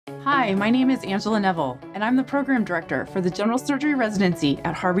Hi, my name is Angela Neville, and I'm the Program Director for the General Surgery Residency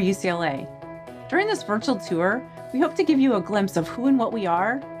at Harbor-UCLA. During this virtual tour, we hope to give you a glimpse of who and what we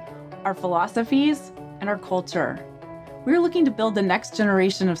are, our philosophies, and our culture. We're looking to build the next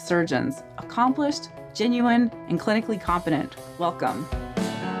generation of surgeons, accomplished, genuine, and clinically competent. Welcome.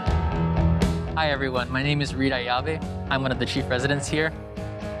 Hi everyone, my name is Reed Ayabe. I'm one of the chief residents here.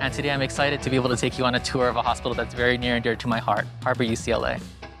 And today I'm excited to be able to take you on a tour of a hospital that's very near and dear to my heart, Harbor-UCLA.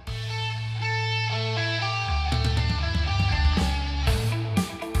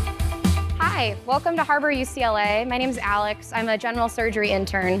 Hi, welcome to Harbor-UCLA. My name is Alex. I'm a general surgery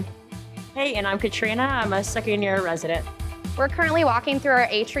intern. Hey, and I'm Katrina. I'm a second-year resident. We're currently walking through our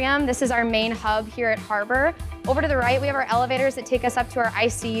atrium. This is our main hub here at Harbor. Over to the right, we have our elevators that take us up to our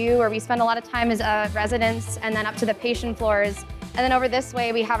ICU, where we spend a lot of time as residents, and then up to the patient floors. And then over this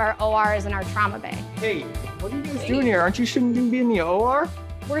way, we have our ORs and our trauma bay. Hey, what are you guys doing here? Aren't you shouldn't be in the OR?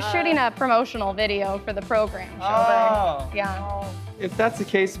 We're shooting a promotional video for the program. Yeah. If that's the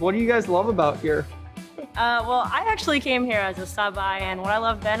case, what do you guys love about here? Well, I actually came here as a sub-I, and what I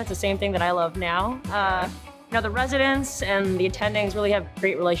loved then is the same thing that I love now. You know, the residents and the attendings really have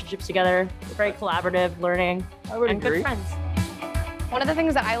great relationships together, very collaborative, learning, and good friends. One of the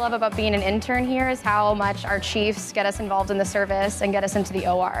things that I love about being an intern here is how much our chiefs get us involved in the service and get us into the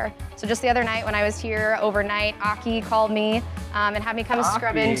OR. So just the other night when I was here overnight, Aki called me and had me come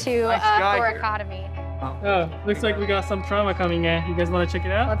scrub into thoracotomy. Oh, looks like we got some trauma coming in. You guys want to check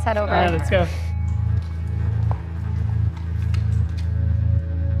it out? Let's head over. All right, let's go.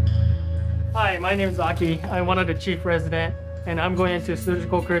 Hi, my name is Aki. I'm one of the chief resident, and I'm going into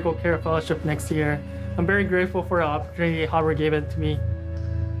surgical critical care fellowship next year. I'm very grateful for the opportunity Harbor gave it to me.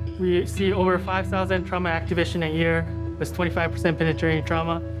 We see over 5,000 trauma activation a year with 25% penetrating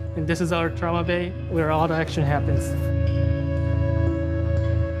trauma, and this is our trauma bay where all the action happens.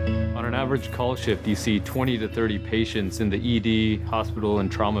 On an average call shift, you see 20 to 30 patients in the ED, hospital,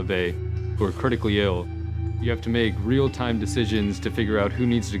 and trauma bay who are critically ill. You have to make real-time decisions to figure out who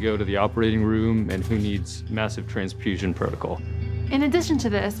needs to go to the operating room and who needs massive transfusion protocol. In addition to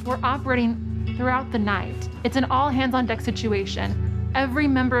this, we're operating throughout the night. It's an all-hands-on-deck situation. Every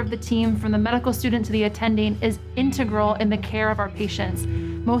member of the team, from the medical student to the attending, is integral in the care of our patients,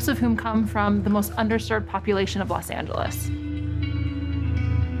 most of whom come from the most underserved population of Los Angeles.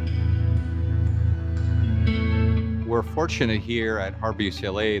 We're fortunate here at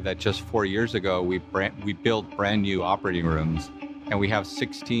Harbor-UCLA that just 4 years ago, we built brand new operating rooms, and we have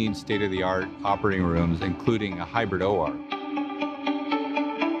 16 state-of-the-art operating rooms, including a hybrid OR.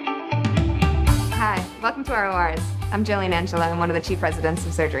 Hi, welcome to our ORs. I'm Jillian Angela. I'm one of the chief residents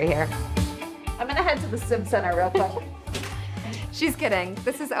of surgery here. I'm gonna head to the Sim Center real quick. She's kidding.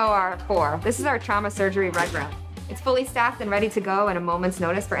 This is OR 4. This is our trauma surgery red room. It's fully staffed and ready to go at a moment's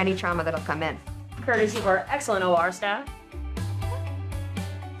notice for any trauma that'll come in. Courtesy of our excellent OR staff.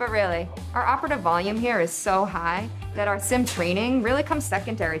 But really, our operative volume here is so high that our sim training really comes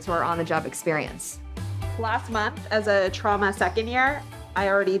secondary to our on-the-job experience. Last month, as a trauma second year, I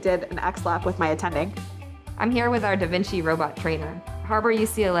already did an X-lap with my attending. I'm here with our Da Vinci robot trainer.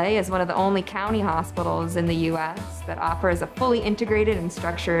 Harbor-UCLA is one of the only county hospitals in the US that offers a fully integrated and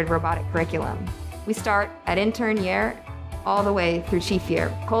structured robotic curriculum. We start at intern year all the way through chief year,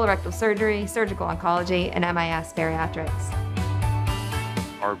 colorectal surgery, surgical oncology, and MIS bariatrics.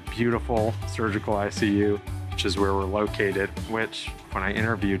 Our beautiful surgical ICU, which is where we're located, which when I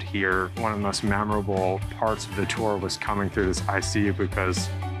interviewed here, one of the most memorable parts of the tour was coming through this ICU because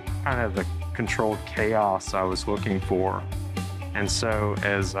kind of the controlled chaos I was looking for. And so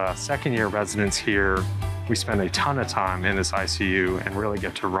as second year residents here, we spend a ton of time in this ICU and really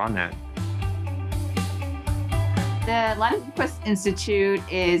get to run it. The Lundquist Institute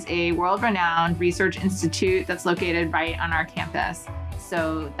is a world-renowned research institute that's located right on our campus.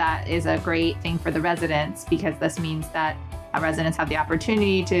 So that is a great thing for the residents because this means that residents have the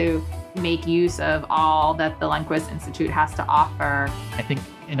opportunity to make use of all that the Lundquist Institute has to offer. I think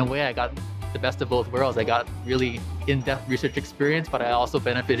in a way I got the best of both worlds. I got really in-depth research experience, but I also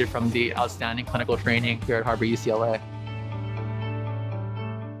benefited from the outstanding clinical training here at Harbor-UCLA.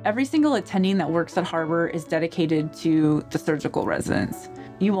 Every single attending that works at Harbor is dedicated to the surgical residents.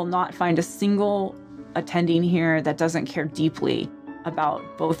 You will not find a single attending here that doesn't care deeply about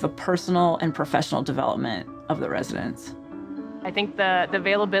both the personal and professional development of the residents. I think the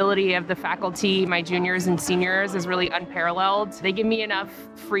availability of the faculty, my juniors and seniors, is really unparalleled. They give me enough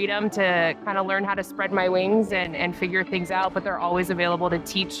freedom to kind of learn how to spread my wings and figure things out, but they're always available to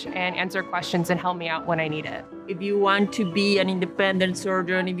teach and answer questions and help me out when I need it. If you want to be an independent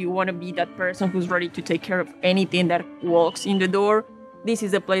surgeon, if you want to be that person who's ready to take care of anything that walks in the door, this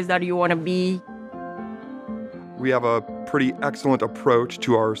is the place that you want to be. We have a pretty excellent approach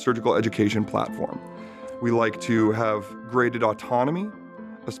to our surgical education platform. We like to have graded autonomy,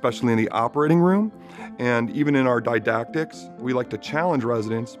 especially in the operating room, and even in our didactics, we like to challenge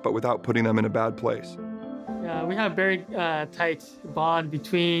residents, but without putting them in a bad place. We have very tight bond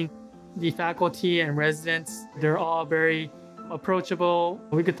between the faculty and residents. They're all very approachable.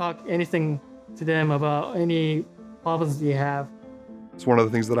 We could talk anything to them about any problems they have. It's one of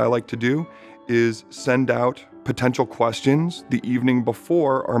the things that I like to do is send out potential questions the evening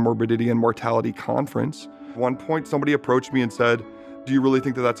before our morbidity and mortality conference. At one point, somebody approached me and said, "Do you really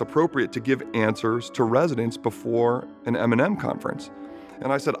think that that's appropriate to give answers to residents before an M&M conference?"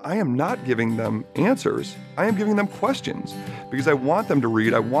 And I said, I am not giving them answers. I am giving them questions because I want them to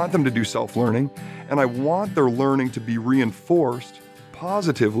read, I want them to do self-learning, and I want their learning to be reinforced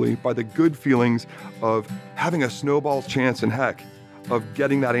positively by the good feelings of having a snowball's chance in heck of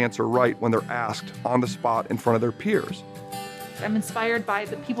getting that answer right when they're asked on the spot in front of their peers. I'm inspired by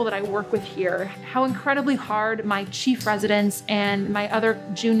the people that I work with here, how incredibly hard my chief residents and my other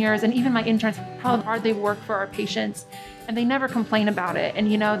juniors and even my interns, how hard they work for our patients, and they never complain about it. And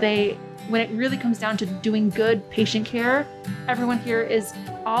when it really comes down to doing good patient care, everyone here is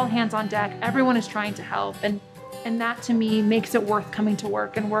all hands on deck. Everyone is trying to help. And that to me makes it worth coming to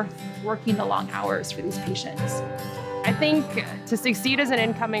work and worth working the long hours for these patients. I think to succeed as an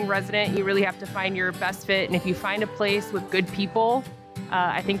incoming resident, you really have to find your best fit. And if you find a place with good people,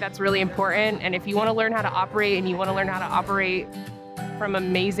 I think that's really important. And if you want to learn how to operate and you want to learn how to operate from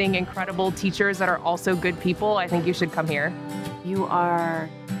amazing, incredible teachers that are also good people, I think you should come here. You are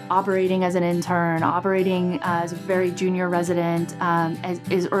operating as an intern, operating as a very junior resident.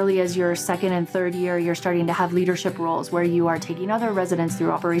 As early as your second and third year, you're starting to have leadership roles where you are taking other residents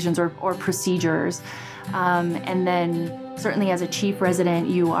through operations or procedures. And then certainly as a chief resident,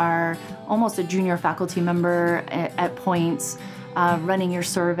 you are almost a junior faculty member at points, running your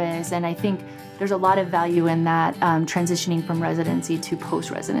service. And I think there's a lot of value in that, transitioning from residency to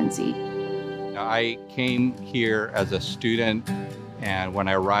post-residency. I came here as a student, and when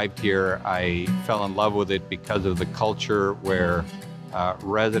I arrived here, I fell in love with it because of the culture where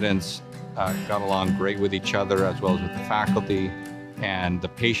residents got along great with each other as well as with the faculty. And the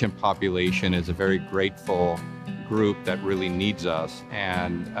patient population is a very grateful group that really needs us.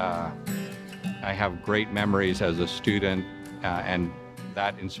 And I have great memories as a student, and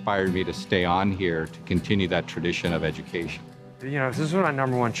that inspired me to stay on here to continue that tradition of education. This was my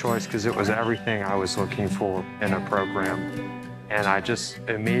 #1 choice because it was everything I was looking for in a program. And I just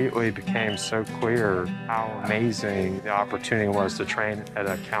immediately became so clear how amazing the opportunity was to train at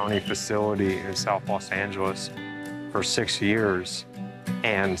a county facility in South Los Angeles for 6 years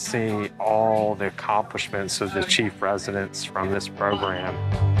and see all the accomplishments of the chief residents from this program.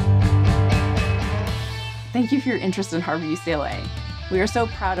 Thank you for your interest in Harbor-UCLA. We are so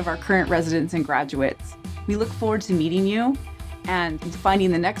proud of our current residents and graduates. We look forward to meeting you and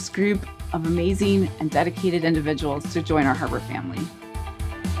finding the next group of amazing and dedicated individuals to join our Harbor family.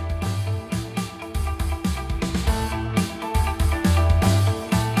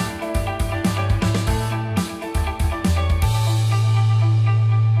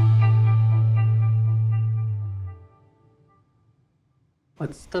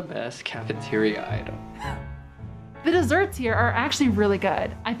 What's the best cafeteria item? The desserts here are actually really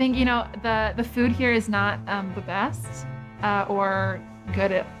good. I think, the food here is not the best or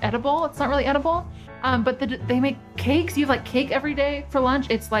good edible. It's not really edible, but they make cakes. You have cake every day for lunch.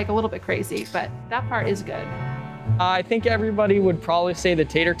 It's a little bit crazy, but that part is good. I think everybody would probably say the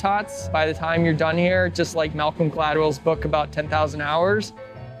tater tots by the time you're done here, just like Malcolm Gladwell's book about 10,000 hours.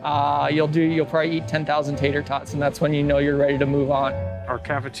 You'll probably eat 10,000 tater tots, and that's when you know you're ready to move on. Our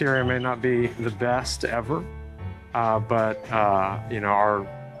cafeteria may not be the best ever, but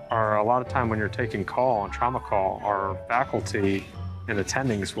a lot of time when you're taking call and trauma call, our faculty and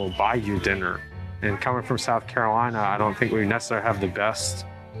attendings will buy you dinner. And coming from South Carolina, I don't think we necessarily have the best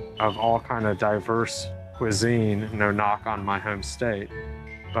of all kind of diverse cuisine. No knock on my home state,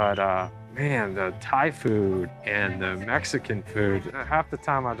 but man, the Thai food and the Mexican food, half the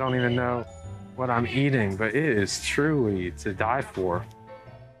time I don't even know what I'm eating, but it is truly to die for.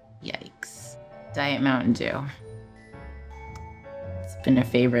 Yikes. Diet Mountain Dew. It's been a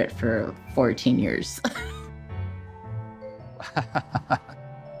favorite for 14 years.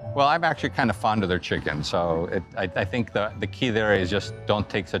 Well, I'm actually kind of fond of their chicken, so I think the key there is just don't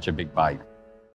take such a big bite.